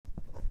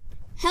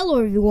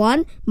Hello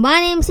everyone, my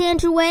name's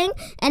Andrew Wang,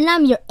 and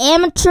I'm your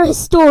amateur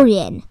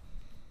historian.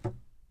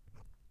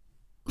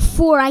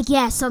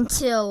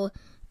 Until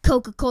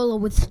Coca Cola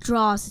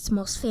withdraws its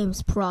most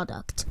famous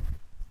product.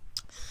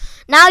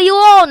 Now you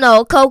all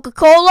know Coca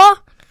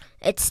Cola,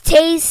 its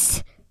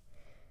taste,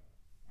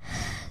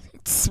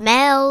 its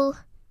smell,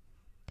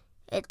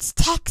 its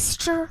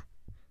texture,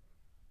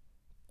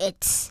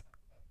 its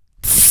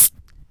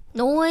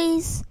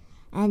noise,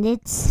 and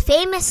its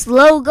famous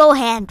logo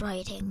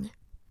handwriting.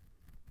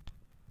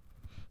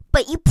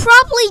 But you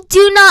probably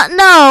do not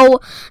know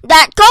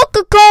that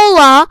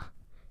Coca-Cola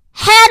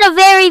had a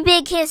very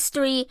big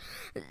history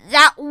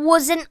that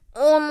wasn't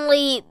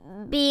only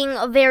being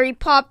a very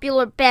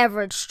popular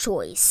beverage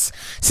choice.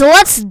 So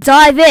let's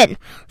dive in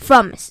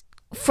from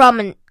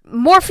a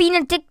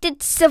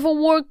morphine-addicted Civil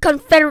War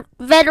Confederate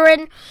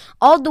veteran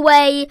all the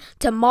way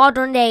to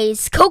modern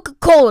day's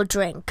Coca-Cola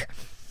drink.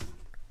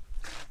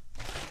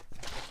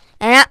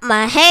 And at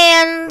my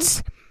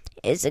hands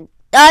is a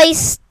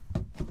nice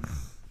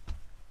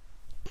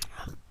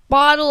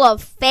bottle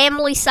of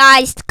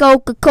family-sized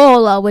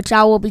Coca-Cola, which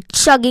I will be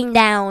chugging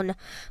down,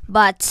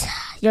 but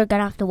you're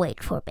gonna have to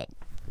wait for a bit.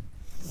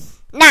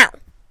 Now,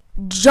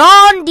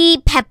 John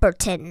D.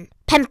 Pemberton.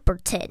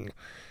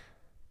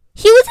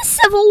 He was a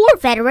Civil War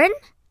veteran,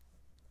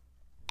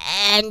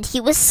 and he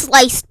was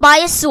sliced by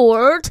a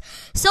sword,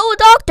 so a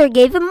doctor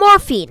gave him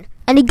morphine,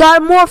 and he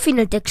got a morphine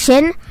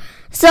addiction.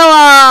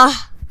 So,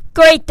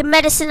 great, the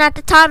medicine at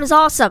the time is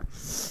awesome.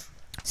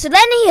 So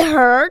then he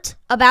heard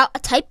about a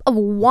type of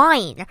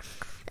wine.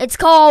 It's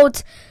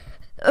called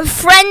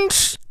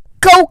French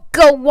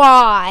Coca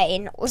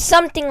wine, or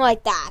something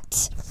like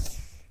that.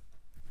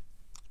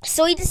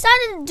 So he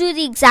decided to do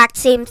the exact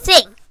same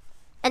thing.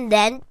 And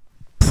then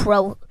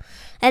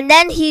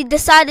he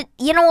decided,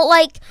 I don't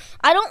like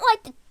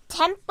the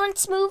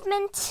temperance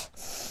movement.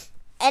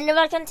 And if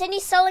I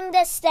continue selling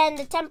this, then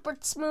the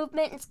temperance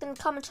movement is going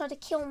to come and try to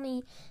kill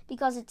me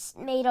because it's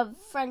made of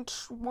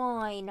French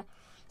wine.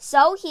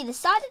 So he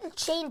decided to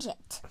change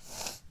it.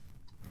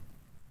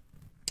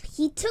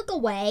 He took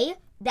away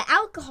the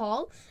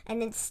alcohol,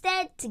 and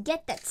instead, to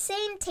get that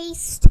same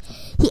taste,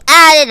 he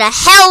added a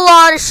hell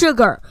lot of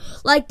sugar.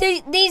 Like,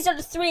 these are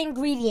the 3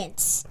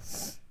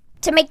 ingredients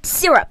to make the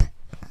syrup.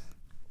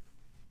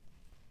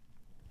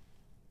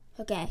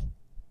 Okay.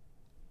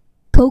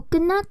 Cola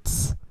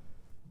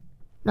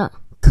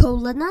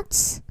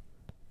nuts,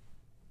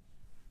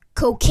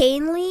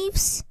 cocaine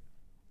leaves,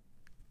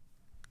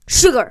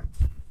 sugar.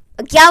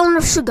 A gallon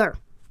of sugar.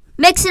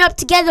 Mix it up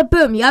together,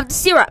 boom, you have the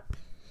syrup.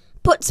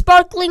 Put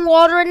sparkling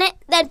water in it,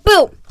 then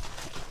boom.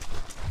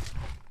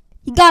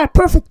 You got a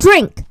perfect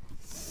drink.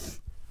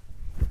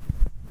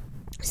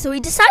 So he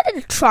decided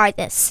to try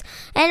this,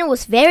 and it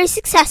was very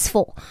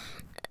successful,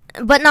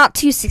 but not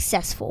too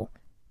successful.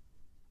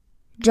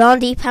 John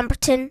D.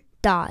 Pemberton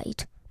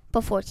died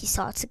before he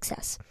saw its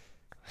success.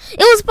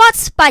 It was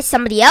bought by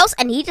somebody else,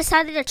 and he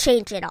decided to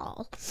change it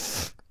all.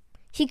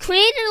 He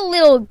created a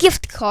little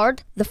gift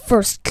card, the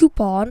first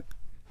coupon,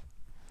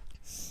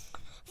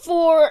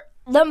 for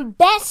the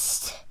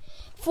best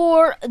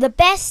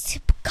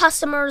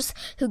customers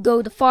who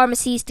go to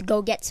pharmacies to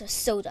go get some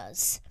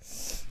sodas.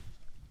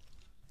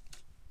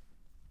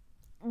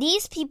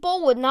 These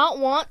people would not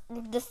want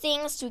the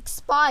things to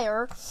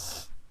expire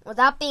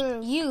without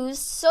being used,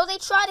 so they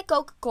tried a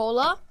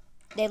Coca-Cola.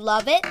 They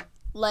love it.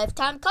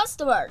 Lifetime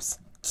customers.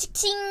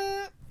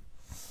 Ching!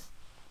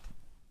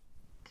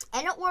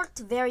 And it worked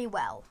very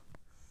well.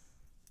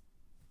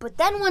 But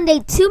then one day,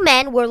 2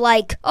 men were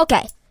like,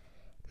 okay,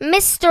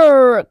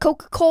 Mr.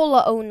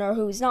 Coca-Cola owner,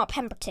 who's not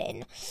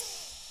Pemberton,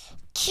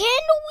 can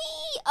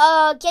we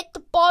get the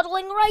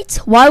bottling rights?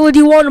 Why would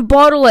you want to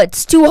bottle it?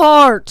 It's too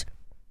hard.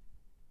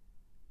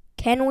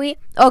 Can we?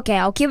 Okay,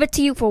 I'll give it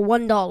to you for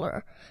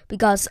 $1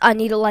 because I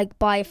need to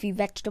buy a few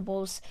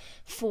vegetables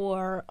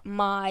for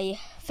my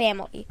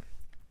family.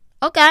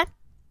 Okay.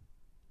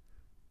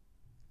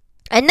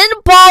 And then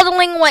the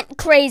bottling went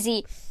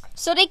crazy.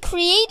 So they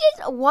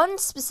created one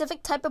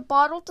specific type of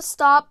bottle to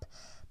stop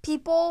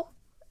people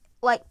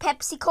like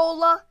Pepsi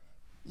Cola.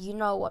 You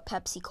know what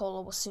Pepsi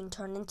Cola will soon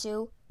turn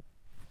into.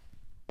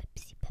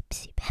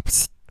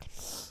 Pepsi.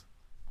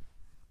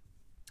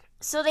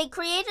 So they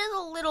created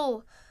a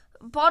little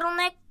bottle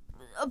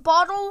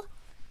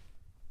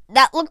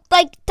that looked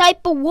like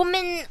type of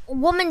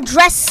woman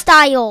dress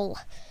style.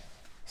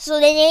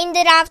 So they named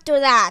it after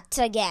that,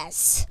 I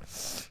guess.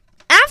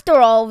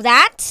 After all of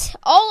that,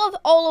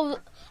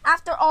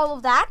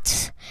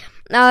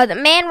 the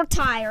man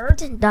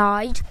retired and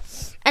died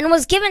and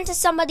was given to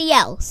somebody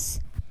else.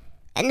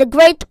 And the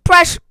Great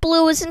Depression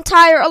blew his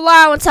entire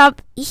allowance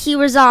up. He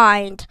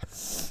resigned.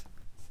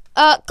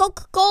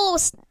 Coca-Cola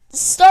was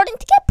starting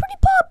to get pretty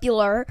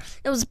popular.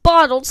 It was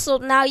bottled, so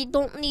now you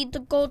don't need to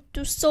go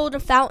to soda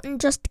fountain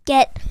just to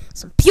get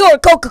some pure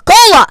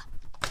Coca-Cola.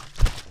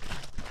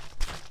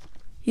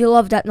 You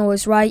love that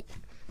noise, right?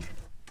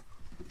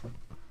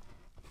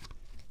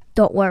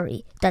 Don't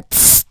worry,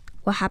 that's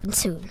what happened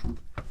soon.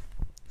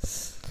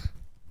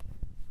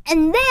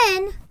 And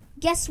then,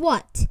 guess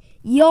what?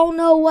 y'all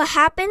know what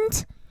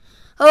happened?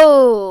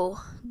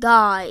 Oh,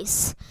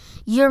 guys,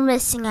 you're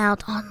missing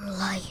out on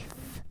life.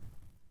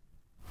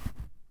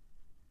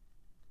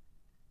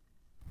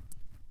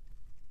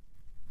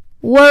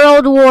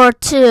 World War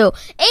II.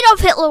 Adolf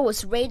Hitler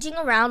was raging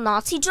around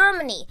Nazi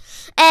Germany.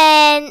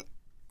 And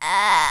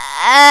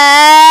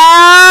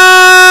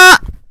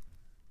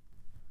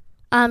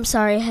I'm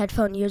sorry,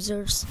 headphone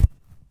users.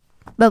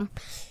 Boom.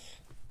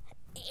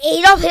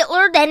 Adolf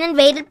Hitler then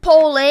invaded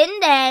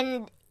Poland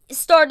and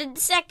started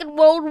the Second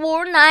World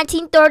War in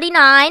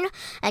 1939.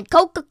 And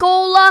Coka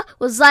Cola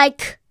was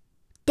like,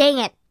 dang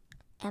it,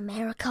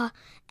 America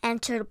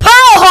entered Pearl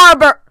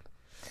Harbor.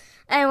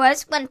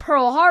 Anyways, when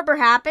Pearl Harbor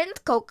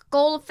happened, Coka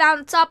Cola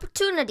found its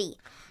opportunity.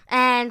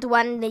 And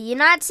when the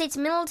United States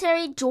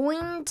military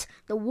joined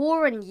the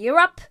war in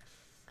Europe,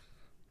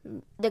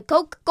 the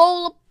Coca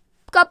Cola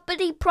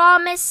company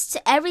promised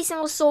every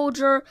single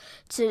soldier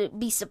to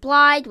be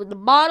supplied with a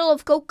bottle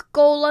of Coca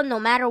Cola no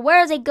matter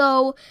where they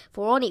go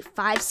for only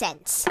 5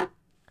 cents.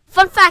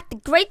 Fun fact, the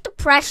Great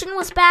Depression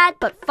was bad,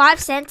 but 5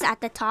 cents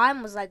at the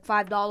time was like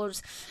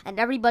 $5 and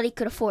everybody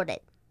could afford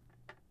it.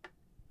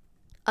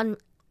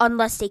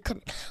 Unless they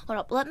couldn't. Hold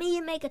up, let me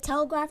make a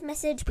telegraph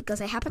message because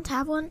I happen to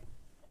have one.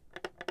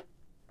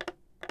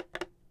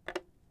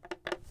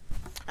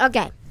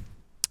 Okay.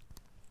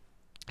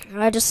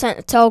 I just sent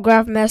a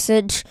telegraph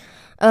message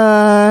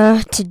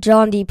to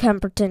John D.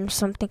 Pemberton or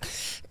something.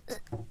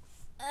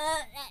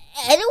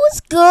 And it was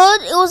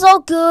good. It was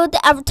all good.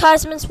 The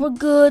advertisements were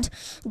good.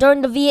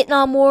 During the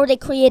Vietnam War, they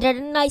created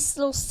a nice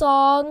little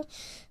song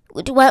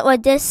which went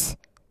like this.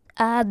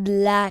 I'd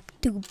like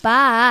to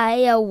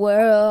buy a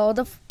world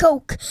of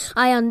Coke.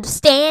 I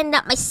understand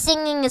that my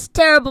singing is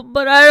terrible,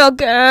 but I don't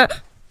care.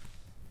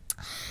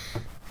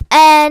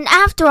 And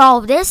after all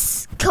of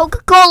this,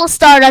 Coca-Cola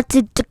started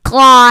to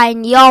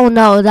decline. Y'all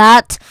know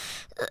that.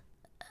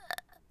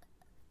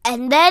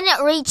 And then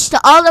it reached to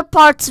other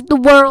parts of the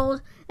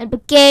world and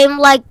became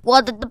like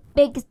one of the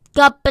biggest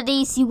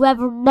companies you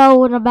ever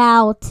known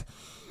about.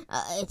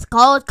 It's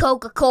called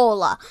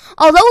Coca-Cola.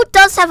 Although it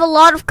does have a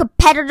lot of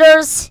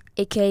competitors,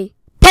 aka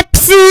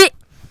Pepsi,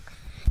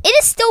 it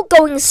is still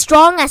going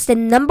strong as the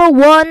number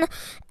one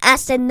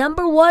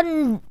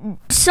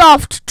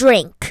soft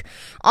drink.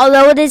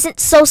 Although it isn't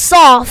so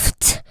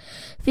soft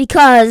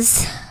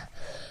because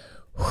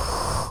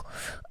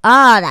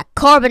that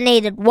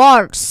carbonated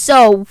water is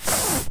so.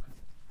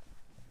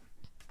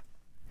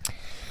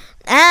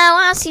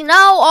 Now, as you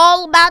know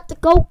all about the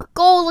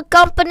Coca-Cola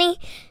company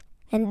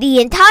and the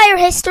entire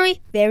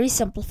history, very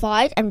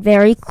simplified and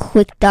very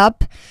quicked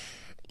up,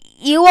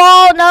 you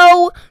all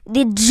know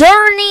the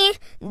journey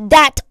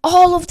that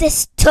all of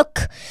this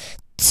took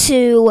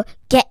to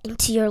get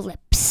into your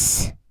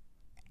lips.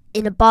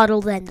 In a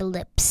bottle, then the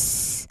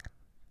lips.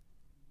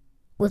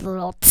 With a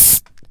little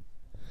tss.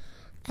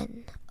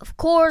 And, of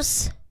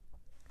course,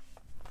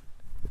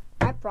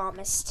 I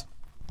promised.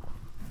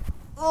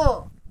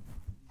 Oh,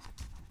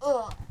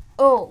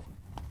 woo!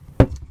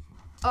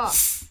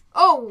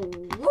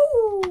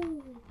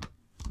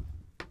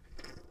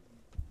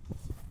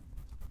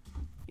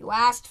 You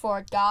asked for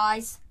it,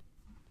 guys.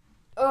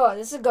 Oh,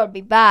 this is gonna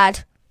be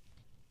bad.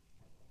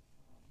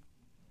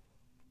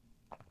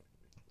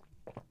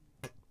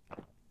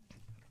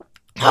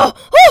 Oh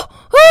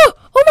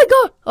my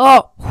god!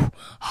 Oh.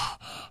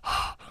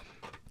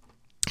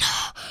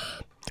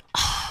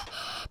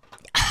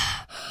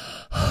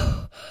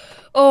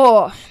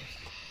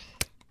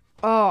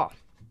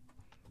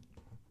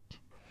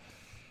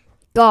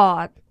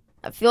 God,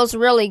 it feels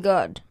really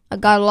good. I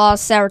got a lot of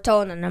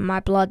serotonin in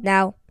my blood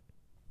now.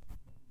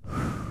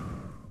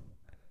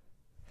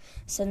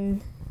 So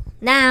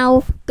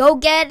now, go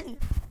get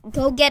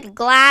a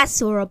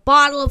glass or a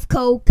bottle of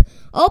Coke,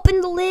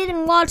 open the lid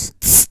and watch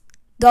it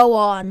go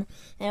on.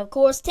 And of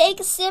course, take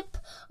a sip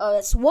of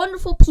this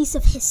wonderful piece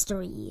of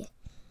history.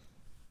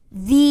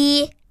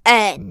 The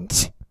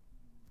end.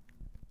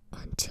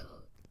 Until